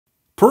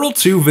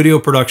Pearl-2 video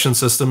production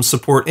systems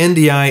support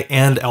NDI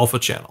and Alpha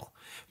Channel,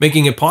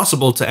 making it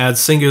possible to add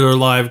Singular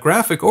Live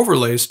graphic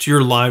overlays to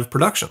your live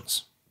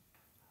productions.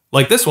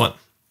 Like this one.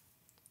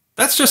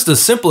 That's just a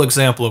simple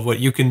example of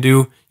what you can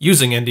do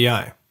using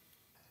NDI.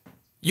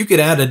 You could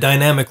add a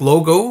dynamic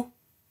logo,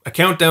 a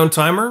countdown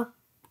timer,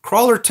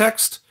 crawler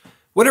text,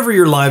 whatever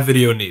your live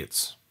video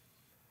needs.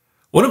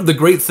 One of the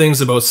great things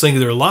about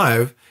Singular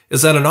Live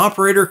is that an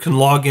operator can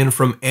log in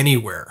from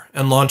anywhere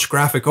and launch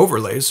graphic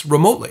overlays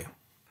remotely.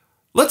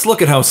 Let's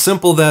look at how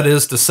simple that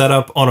is to set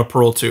up on a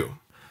Pearl-2.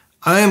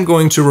 I am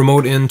going to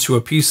remote into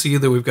a PC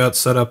that we've got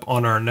set up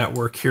on our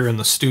network here in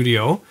the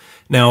studio.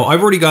 Now,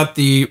 I've already got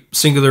the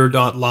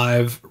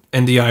Singular.live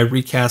NDI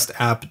Recast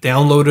app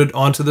downloaded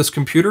onto this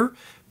computer,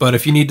 but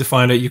if you need to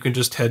find it, you can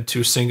just head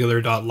to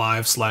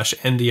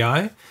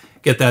Singular.live/NDI,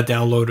 get that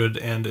downloaded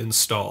and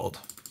installed.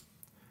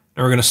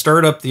 Now we're going to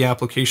start up the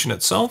application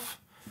itself.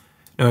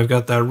 Now I've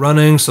got that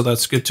running, so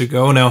that's good to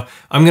go. Now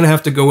I'm going to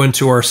have to go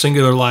into our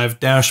Singular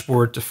Live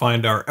dashboard to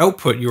find our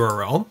output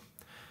URL.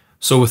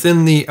 So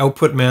within the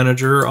output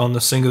manager on the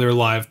Singular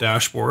Live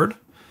dashboard,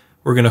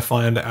 we're going to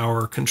find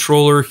our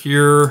controller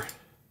here,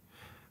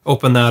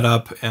 open that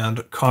up,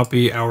 and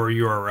copy our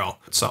URL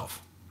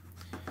itself.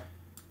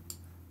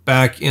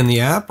 Back in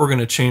the app, we're going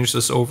to change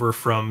this over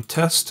from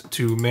test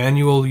to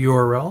manual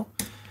URL.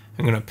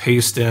 I'm going to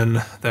paste in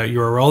that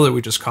URL that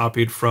we just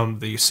copied from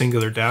the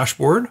Singular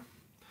dashboard.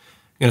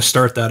 I'm going to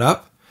start that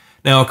up.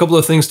 Now, a couple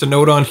of things to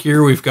note on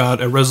here. We've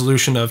got a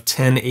resolution of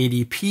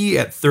 1080p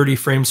at 30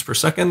 frames per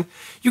second.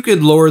 You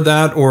could lower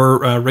that or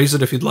raise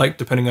it if you'd like,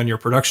 depending on your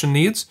production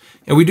needs.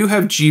 And we do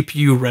have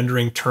GPU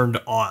rendering turned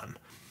on.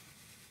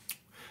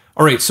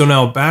 All right, so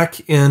now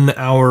back in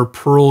our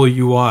Pearl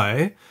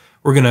UI,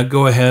 we're going to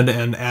go ahead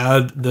and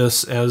add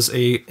this as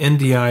a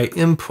NDI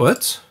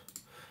input.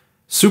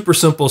 Super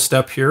simple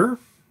step here.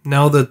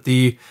 Now that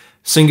the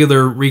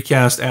Singular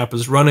Recast app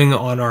is running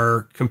on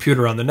our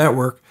computer on the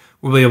network,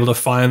 we'll be able to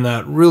find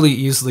that really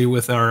easily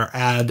with our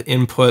add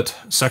input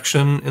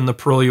section in the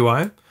Pearl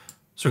UI.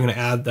 So we're going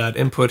to add that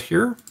input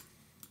here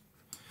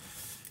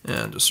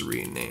and just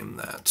rename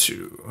that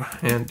to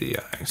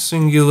NDI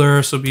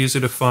Singular, so it'll be easy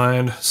to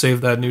find.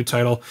 Save that new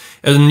title.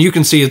 And you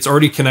can see it's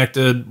already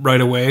connected right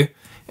away,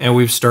 and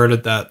we've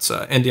started that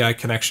NDI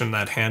connection,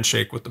 that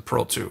handshake with the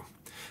Pearl-2.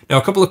 Now,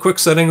 a couple of quick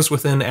settings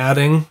within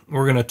adding.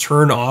 We're going to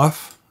turn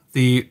off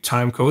the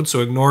timecode,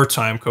 so ignore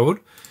timecode,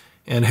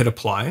 and hit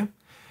apply.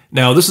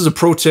 Now, this is a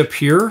pro tip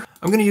here.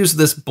 I'm going to use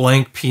this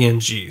blank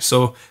PNG.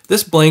 So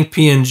this blank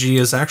PNG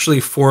is actually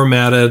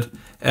formatted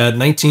at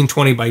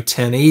 1920 by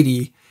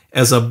 1080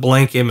 as a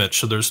blank image.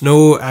 So there's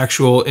no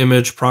actual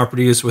image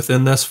properties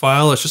within this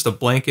file. It's just a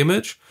blank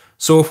image.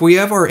 So if we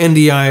have our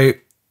NDI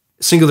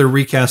Singular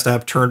Recast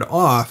app turned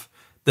off,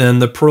 then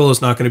the Pearl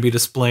is not going to be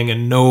displaying a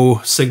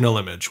no signal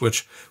image,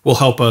 which will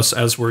help us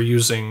as we're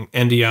using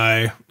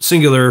NDI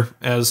Singular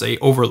as a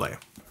overlay.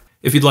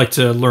 If you'd like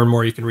to learn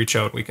more, you can reach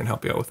out and we can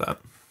help you out with that.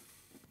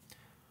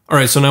 All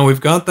right, so now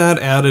we've got that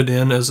added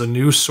in as a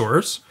new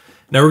source.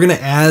 Now we're going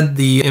to add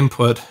the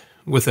input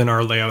within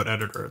our layout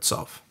editor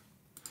itself.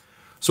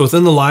 So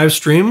within the live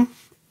stream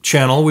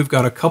channel, we've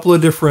got a couple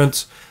of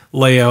different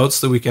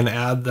layouts that we can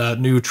add that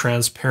new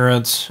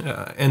transparent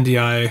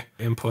NDI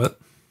input.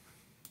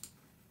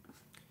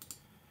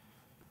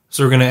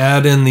 So we're going to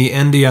add in the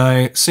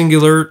NDI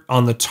Singular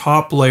on the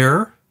top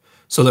layer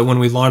so that when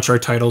we launch our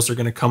titles, they're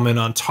going to come in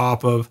on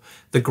top of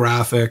the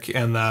graphic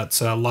and that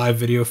live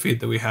video feed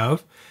that we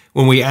have.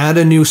 When we add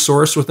a new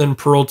source within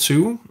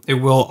Pearl-2, it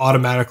will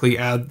automatically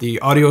add the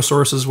audio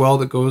source as well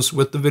that goes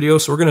with the video.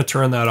 So we're going to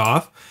turn that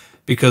off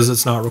because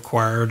it's not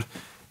required.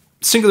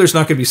 Singular's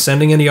not going to be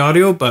sending any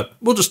audio, but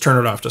we'll just turn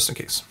it off just in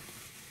case.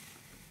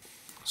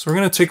 So we're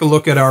going to take a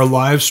look at our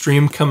live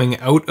stream coming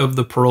out of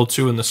the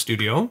Pearl-2 in the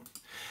studio.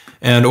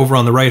 And over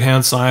on the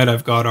right-hand side,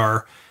 I've got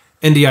our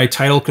NDI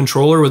title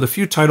controller with a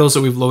few titles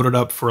that we've loaded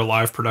up for a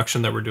live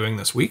production that we're doing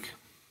this week.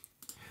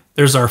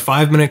 There's our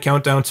 5-minute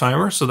countdown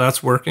timer, so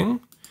that's working.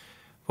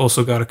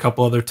 Also got a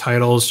couple other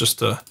titles just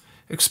to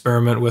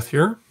experiment with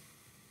here.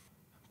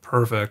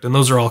 Perfect, and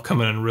those are all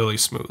coming in really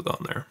smooth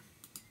on there.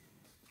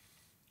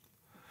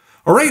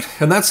 All right,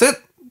 and that's it.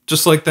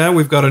 Just like that,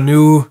 we've got a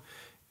new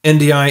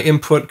NDI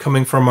input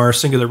coming from our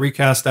Singular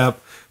Recast app,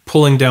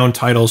 pulling down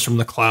titles from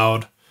the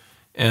cloud,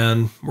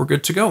 and we're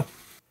good to go.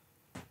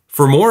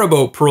 For more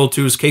about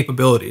Pearl-2's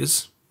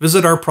capabilities,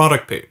 visit our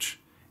product page.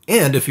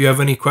 And if you have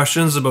any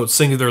questions about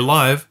Singular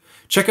Live,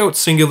 check out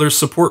Singular's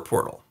support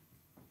portal.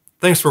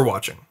 Thanks for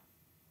watching.